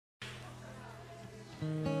I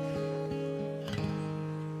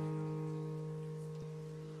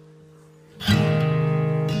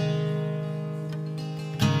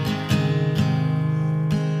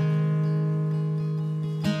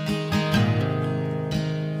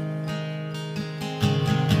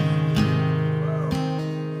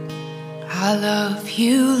love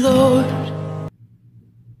you, Lord.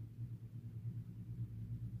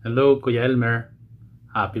 Hello, Kuya Elmer.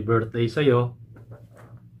 Happy birthday sa'yo.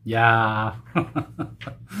 Yeah.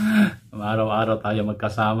 Araw-araw tayo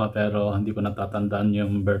magkasama pero hindi ko natatandaan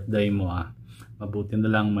yung birthday mo. Mabuti na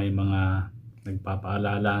lang may mga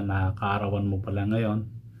nagpapaalala na kaarawan mo pala ngayon.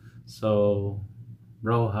 So,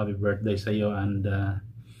 bro, happy birthday sa'yo and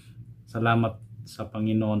salamat sa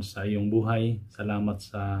Panginoon sa iyong buhay. Salamat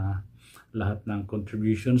sa lahat ng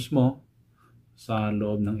contributions mo sa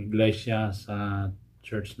loob ng iglesia, sa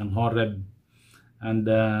church ng Horeb. And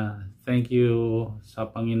thank you sa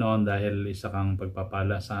Panginoon dahil isa kang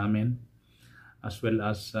pagpapala sa amin. As well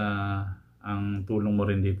as ang tulong mo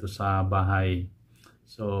rin dito sa bahay.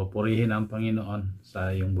 So purihin ang Panginoon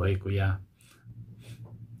sa iyong buhay, Kuya.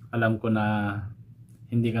 Alam ko na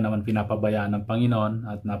hindi ka naman pinapabayaan ng Panginoon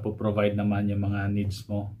at napoprovide naman yung mga needs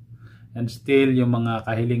mo. And still, yung mga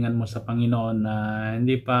kahilingan mo sa Panginoon na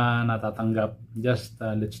hindi pa natatanggap,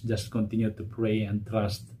 let's just continue to pray and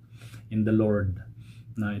trust in the Lord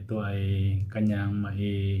na ito ay kanyang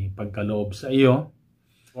maipagkaloob sa iyo.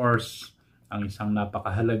 Of course, ang isang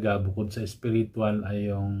napakahalaga bukod sa spiritual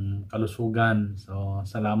ay yung kalusugan. So,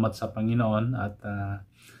 salamat sa Panginoon at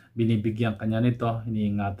binibigyan kanya nito,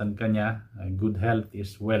 iniingatan kanya. Good health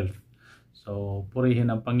is wealth. So,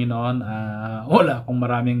 purihin ang Panginoon. Wala akong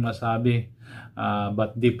maraming masabi.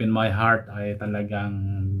 But deep in my heart ay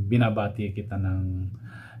talagang binabati kita ng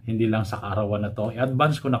hindi lang sa kaarawan na to.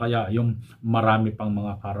 I-advance ko na kaya yung marami pang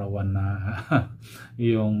mga kaarawan na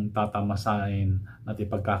yung tatamasain at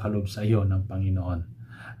ipagkakalob sa iyo ng Panginoon.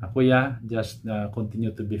 Kuya, just continue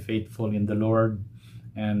to be faithful in the Lord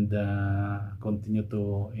and continue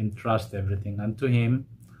to entrust everything unto Him.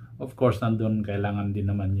 Of course, nandun kailangan din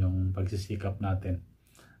naman yung pagsisikap natin.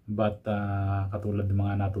 But katulad ng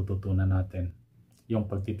mga natututunan natin, yung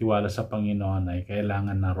pagtitiwala sa Panginoon ay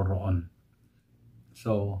kailangan naroroon.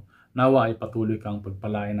 So, nawa ay patuloy kang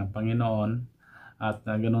pagpalain ng Panginoon at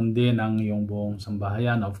ganoon din ang iyong buong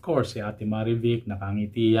sambahayan. Of course, si Ate Marivic,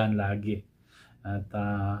 nakangiti yan lagi. At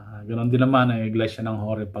ganoon din naman ang Iglesia ng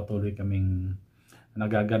Horeb, patuloy kaming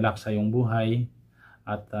nagagalak sa iyong buhay.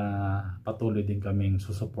 At patuloy din kaming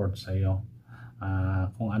susupport sa iyo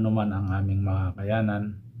kung ano man ang aming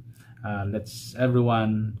makakayanan. Let's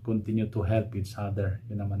everyone continue to help each other.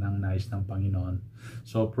 Yun naman ang nais ng Panginoon.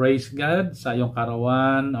 So praise God sa iyong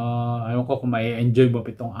karawan. Ayaw ko kung mai-enjoy mo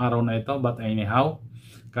itong araw na ito, but anyhow,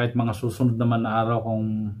 kahit mga susunod naman na araw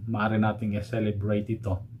kung maaari nating i-celebrate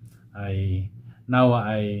ito, ay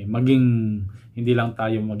nawa ay maging hindi lang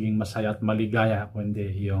tayo maging masaya at maligaya,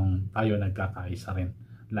 kundi yung tayo nagkakaisa rin,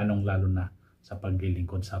 lalong-lalo na sa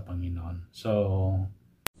paglilingkod sa Panginoon. So,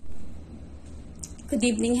 good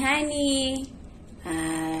evening, honey.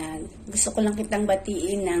 Gusto ko lang kitang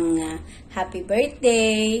batiin ng happy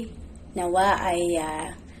birthday. Nawa ay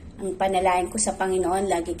ang panalangin ko sa Panginoon,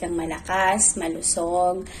 lagi kang malakas,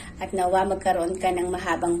 malusog, at nawa magkaroon ka ng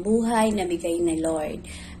mahabang buhay na bigay ng Lord.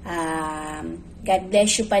 God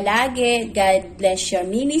bless you palagi. God bless your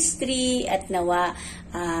ministry. At nawa,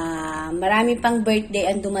 marami pang birthday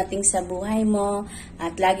ang dumating sa buhay mo.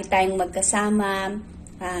 At lagi tayong magkasama.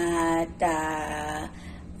 At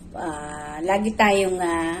lagi tayong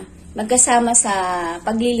magkasama sa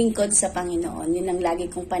paglilingkod sa Panginoon. Yun ang lagi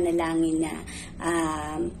kong panalangin na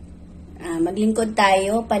maglingkod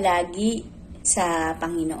tayo palagi sa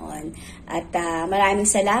Panginoon. At maraming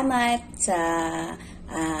salamat sa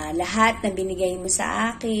lahat na binigay mo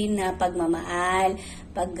sa akin na pagmamahal,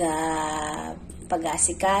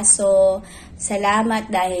 pag-asikaso.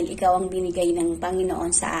 Salamat dahil ikaw ang binigay ng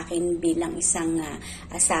Panginoon sa akin bilang isang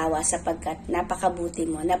asawa, sapagkat napakabuti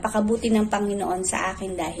mo. Napakabuti ng Panginoon sa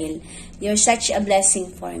akin dahil you're such a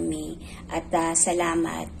blessing for me. At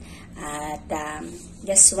salamat. At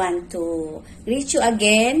just want to greet you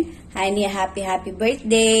again. Honey, happy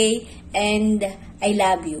birthday and I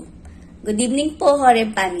love you. Good evening po,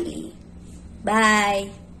 Horeb family.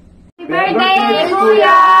 Bye! Happy birthday,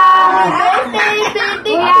 Kuya!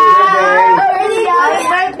 Kuya! Happy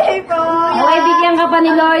birthday po! Naway bigyan ka pa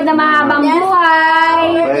ni Lord na mahabang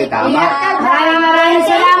buhay. Okay, tama. Maraming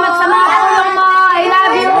salamat sa mga tulong mo. I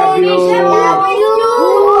love you!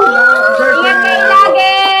 Ingat kayo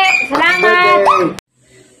lagi! Salamat!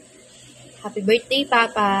 Happy birthday,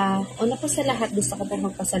 Papa! Una po sa lahat, gusto ko po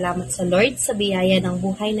magpasalamat sa Lord sa biyaya ng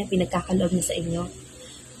buhay na pinagkakaloob niya sa inyo.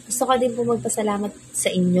 Gusto ko din po magpasalamat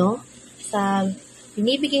sa inyo sa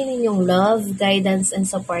binibigay ninyong love, guidance, and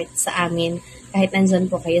support sa amin kahit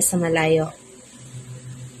nandyan po kayo sa malayo.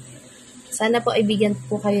 Sana po ibigyan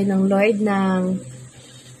po kayo ng Lord ng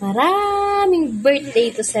maraming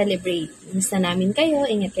birthday to celebrate. Miss na namin kayo.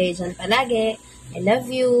 Ingat kayo dyan palagi. I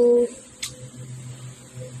love you.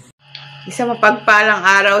 Isang mapagpalang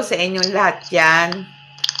araw sa inyong lahat yan.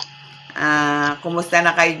 Kumusta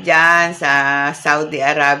na kayo dyan sa Saudi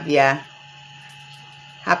Arabia?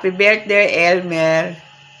 Happy birthday, Elmer.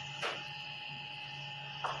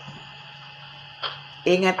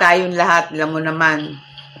 Ingat tayong lahat. Alam mo naman,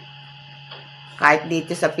 kahit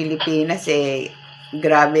dito sa Pilipinas,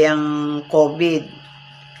 grabe ang COVID.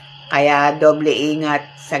 Kaya doble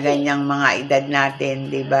ingat sa ganyang mga edad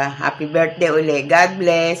natin, di ba? Happy birthday uli. God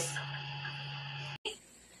bless.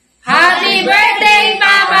 Happy birthday,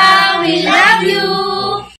 Papa! We love you!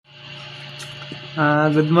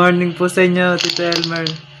 Good morning po sa inyo, Tito Elmer.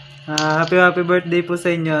 Happy birthday po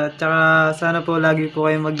sa inyo. Tsaka sana po lagi po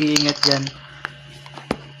kayo mag-iingat dyan.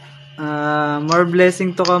 More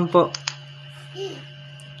blessing to come po.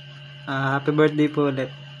 Happy birthday po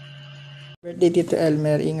ulit. Birthday Tito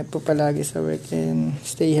Elmer, ingat po palagi sa work and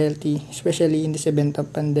stay healthy, especially in this event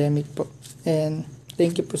of pandemic po. And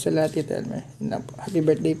thank you po sa lahat, Tito Elmer. Happy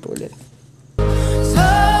birthday po ulit. So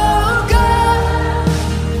good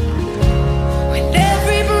with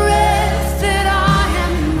every breath that I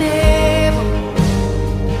am able.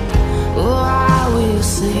 Oh, I will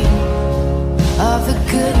sing of the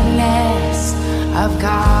goodness of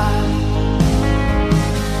God.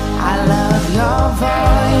 I love your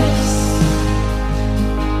voice.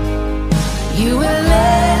 You will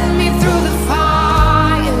lead me through the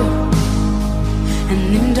fire,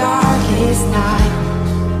 and in darkest night,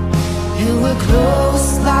 you were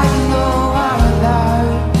close like no other.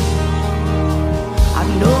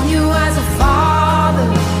 I've known you as a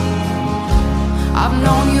father, I've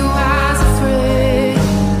known you as a friend,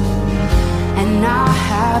 and I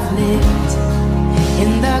have lived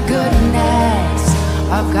in the goodness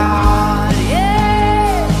of God, yeah.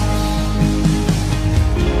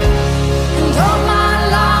 And all my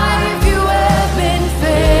life you have been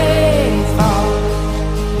faithful.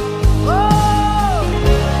 Oh,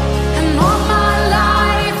 and all my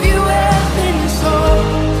life you have been so,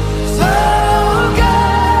 so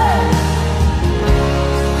good.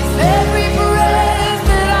 With every breath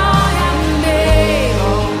that I am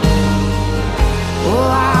able,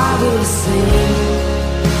 oh, I will sing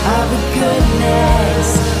of the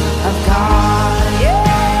goodness of God, yeah.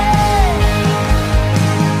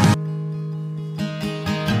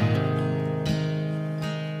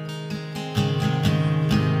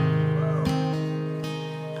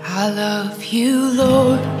 I love you,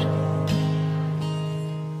 Lord.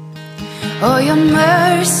 Oh, your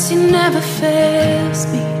mercy never fails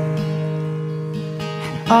me.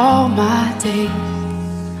 And all my days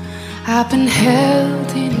I've been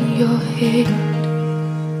held in your hand.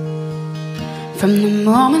 From the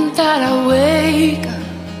moment that I wake up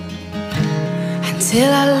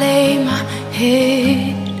until I lay my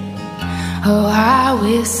head, oh, I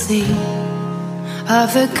will sing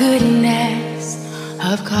of the goodness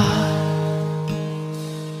of God.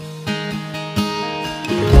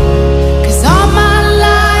 'Cause all my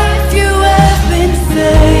life you have been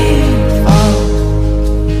faithful,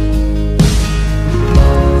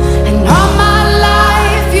 and all my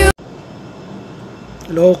life you.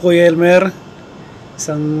 Hello, Kuya Elmer.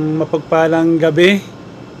 Isang mapagpalang gabi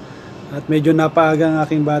at medyo napaaga ang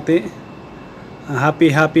aking bati.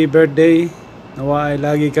 Happy birthday. Nawa ay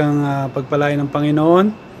lagi kang pagpalain ng Panginoon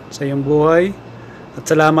sa iyong buhay. At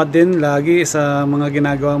salamat din lagi sa mga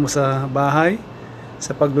ginagawa mo sa bahay,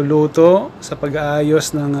 sa pagluluto, sa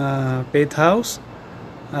pag-aayos ng faith house,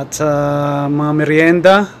 at sa mga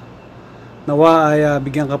merienda. Nawa ay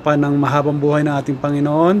bigyan ka pa ng mahabang buhay ng ating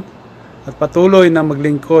Panginoon at patuloy na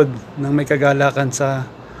maglingkod ng may kagalakan sa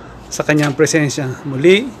kanyang presensya.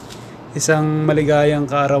 Muli, isang maligayang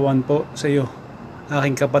kaarawan po sa iyo,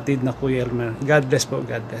 aking kapatid na Kuya Elmer. God bless po,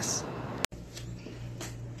 God bless.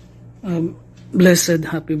 Blessed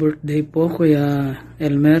happy birthday po, Kuya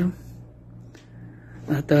Elmer.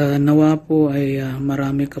 At nawa po ay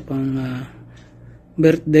marami ka pang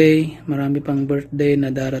birthday, marami pang birthday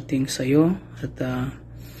na darating sa iyo. At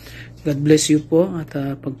God bless you po at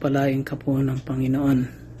pagpalain ka po ng Panginoon.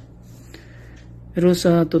 Pero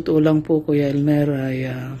sa totoo lang po, Kuya Elmer, ay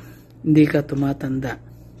hindi ka tumatanda.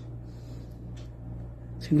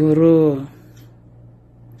 Siguro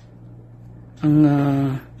ang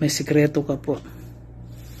may sikreto ka po.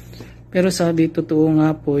 Pero totoo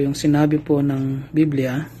nga po yung sinabi po ng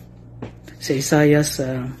Biblia sa Isaiah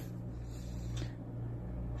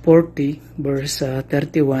 40 verse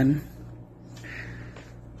 31.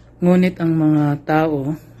 Ngunit ang mga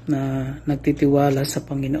tao na nagtitiwala sa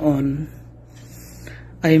Panginoon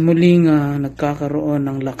ay muling nagkakaroon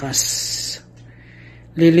ng lakas.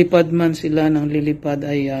 Lilipad man sila ng lilipad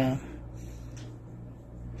ay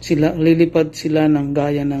lilipad sila ng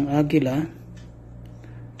gaya ng agila.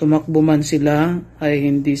 Tumakbo man sila ay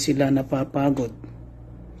hindi sila napapagod.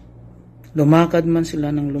 Lumakad man sila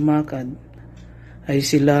ng lumakad ay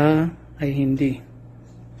sila ay hindi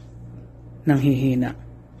nanghihina.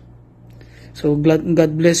 So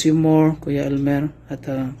God bless you more, Kuya Elmer, at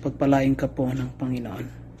pagpalain ka po ng Panginoon.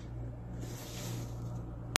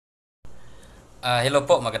 Hello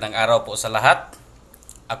po, magandang araw po sa lahat.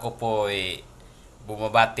 Ako po ay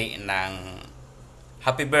bumabati ng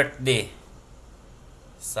happy birthday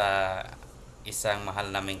sa isang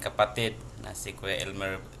mahal naming kapatid na si Kuya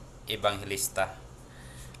Elmer Evangelista.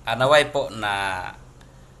 Naway po na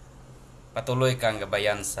patuloy kang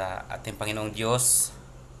gabayan sa ating Panginoong Diyos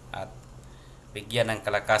at bigyan ng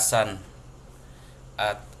kalakasan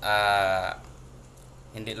at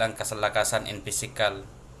hindi lang kasalakasan in physical,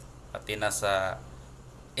 pati na sa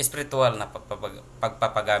espiritual na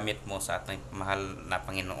pagpapagamit mo sa ating mahal na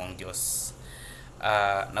Panginoong Diyos.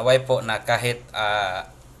 Naway po na kahit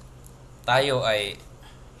tayo ay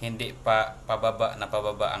hindi pa pababa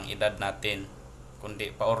ang edad natin,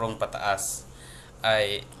 kundi paurong pataas,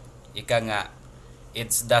 ay ika nga, it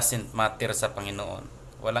doesn't matter sa Panginoon.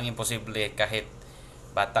 Walang imposible kahit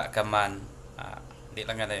bata ka man, hindi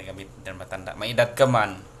lang nga gamit ng matanda, may edad ka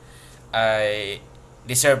man, ay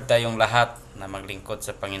deserve tayong lahat na maglingkod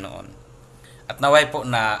sa Panginoon. At naway po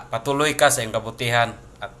na patuloy ka sa iyong kabutihan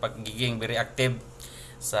at pagiging very active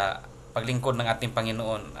sa paglingkod ng ating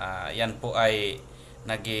Panginoon. Yan po ay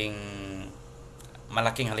naging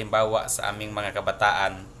malaking halimbawa sa aming mga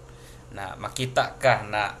kabataan na makita ka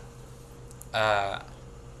na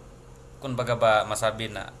kung baga ba masabi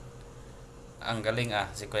na ang galing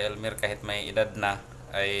si Kuya Elmer kahit may edad na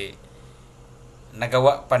ay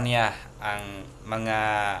nagawa pa niya ang mga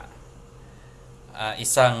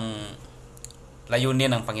isang layunin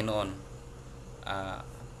ng Panginoon.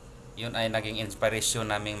 Yun ay naging inspiration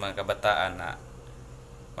naming mga kabataan na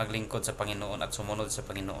maglingkod sa Panginoon at sumunod sa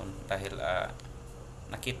Panginoon dahil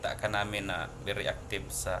nakita ka namin na very active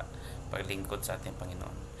sa paglingkod sa ating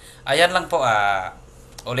Panginoon. Ayan lang po,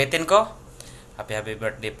 ulitin ko, happy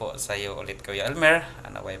birthday po sa iyo ulit, Kuya Elmer.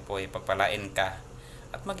 Naway po ipagpalain ka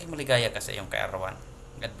at maging maligaya ka sa iyong kaarawan.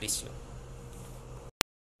 God bless you.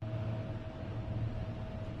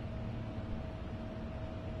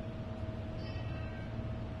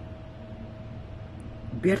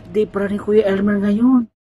 Birthday para ni Kuya Elmer ngayon.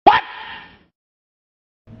 What?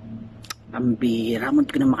 Ang bihira,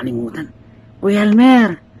 munti ko na makalimutan. Kuya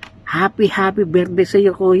Elmer, happy birthday sa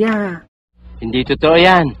iyo, Kuya. Hindi totoo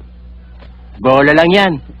yan. Bola lang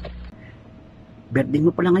yan. Birthday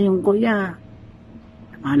mo pala ngayon, Kuya.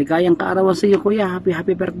 Maligayang kaarawan sa iyo, Kuya.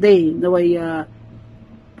 Happy birthday. Naway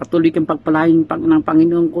patuloy kang pagpalain ng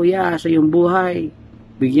Panginoon, Kuya, sa iyong buhay.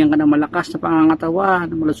 Bigyan ka ng malakas na pangangatawan,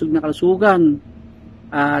 malusog na kalusugan.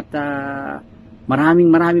 At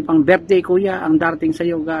maraming pang birthday, Kuya, ang darating sa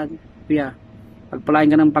iyo, God. Kuya,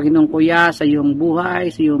 pagpalain ka ng Panginoon, Kuya, sa iyong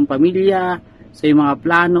buhay, sa iyong pamilya, sa iyong mga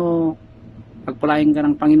plano. Pagpalain ka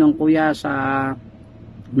ng Panginoon, Kuya, sa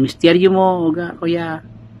misteryo mo, Kuya.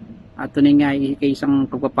 At tunay nga, isang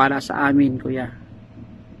pagpapala sa amin, Kuya.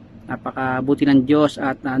 Napakabuti ng Diyos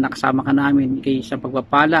at nakasama ka namin, isang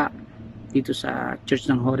pagpapala dito sa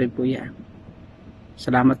Church ng Horeb, Kuya.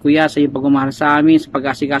 Salamat, Kuya, sa iyong pagmamahal sa amin, sa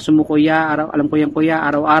pag-aasikaso mo, Kuya. Alam ko yan, Kuya,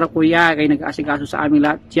 araw-araw, Kuya, kayo nag-aasikaso sa amin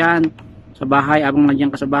lahat dyan sa bahay, abang nandiyan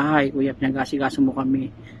ka sa bahay, Kuya, pinag-aasikaso mo kami.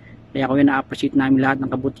 Kaya, Kuya, na-appreciate namin lahat ng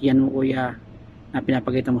kabutihan mo, Kuya, na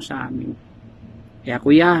pinapakita mo sa amin. Kaya,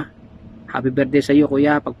 Kuya, happy birthday sa iyo,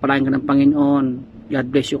 Kuya. Pagpalain ka ng Panginoon. God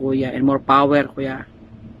bless you, Kuya, and more power, Kuya,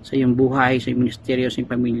 sa iyong buhay, sa iyong ministeryo, sa iyong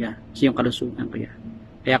pamilya, sa iyong kalusugan, Kuya.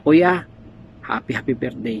 Kaya, Kuya, happy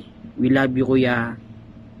birthday. We love you, Kuya.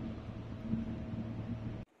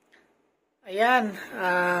 Ayan,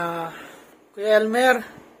 Kuya Elmer,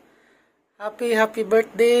 happy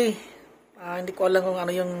birthday. Hindi ko alam kung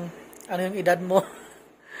ano yung edad mo.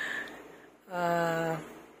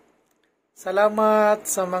 Salamat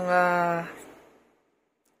sa mga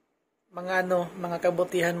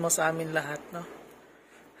kabutihan mo sa amin lahat, no.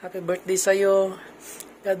 Happy birthday sa iyo.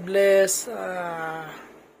 God bless.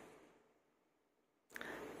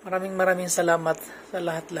 Maraming salamat sa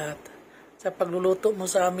lahat-lahat. Sa pagluluto mo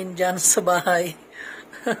sa amin dyan sa bahay.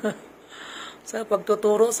 Sa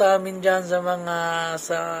pagtuturo sa amin dyan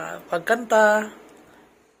sa pagkanta.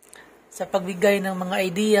 sa pagbigay ng mga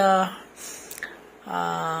idea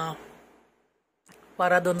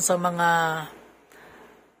para doon sa mga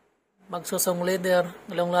magsusong leader,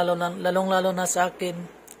 lalong-lalo na sa akin,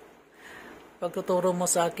 pagtuturo mo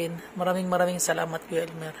sa akin. Maraming salamat,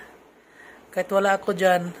 Kuya Elmer. Kahit wala ako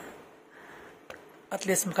dyan, at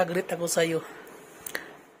least makagreet ako sa iyo.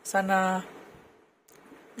 Sana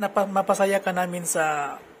mapasaya ka namin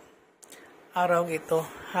sa araw ito.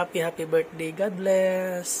 Happy birthday. God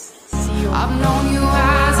bless. See you. I've known you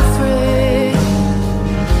as a friend,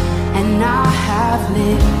 and I have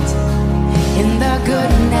lived in the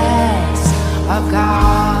goodness of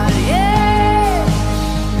God. Yeah.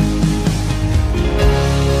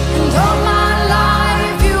 And all my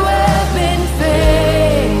life you have been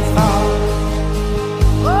faithful.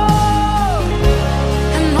 Oh,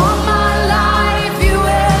 and all my life you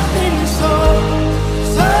have been so good.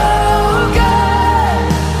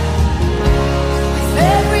 With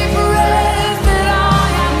every breath that I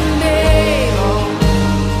am able,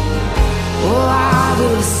 oh, I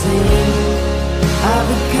will sing of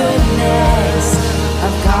the goodness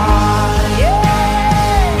of God. Yeah.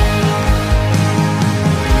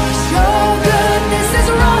 Your goodness is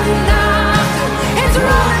running after, it's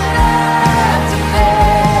running after me.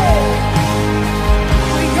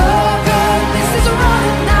 Your goodness is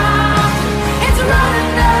running after, it's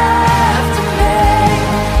running after me.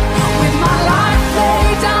 With my life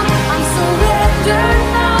laid down, I'm surrendered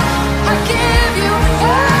now. I give you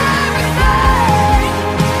everything.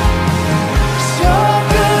 Your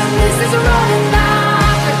goodness is running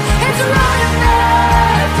after, it's running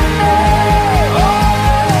after me.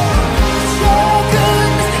 Your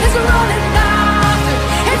goodness is running after,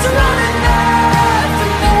 it's running after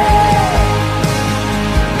me.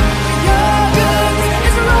 Your goodness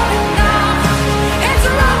is running after, it's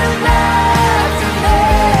running after me.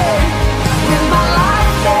 With my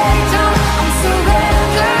life laid down, I'm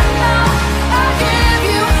surrendered now. I give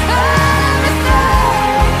you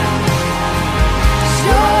everything.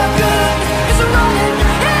 Your goodness is running,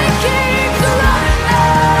 it keeps running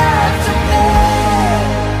after me.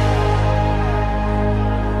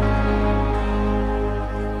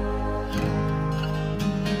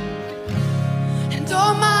 And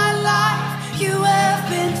all my life you have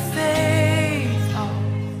been faithful.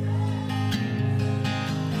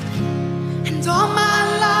 And all my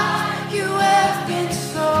life you have been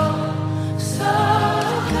so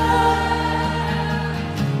good.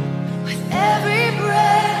 With every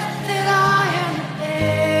breath that I am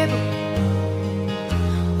able,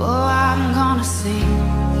 oh, I'm gonna sing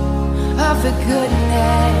of the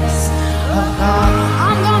goodness of God.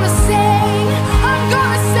 I'm gonna sing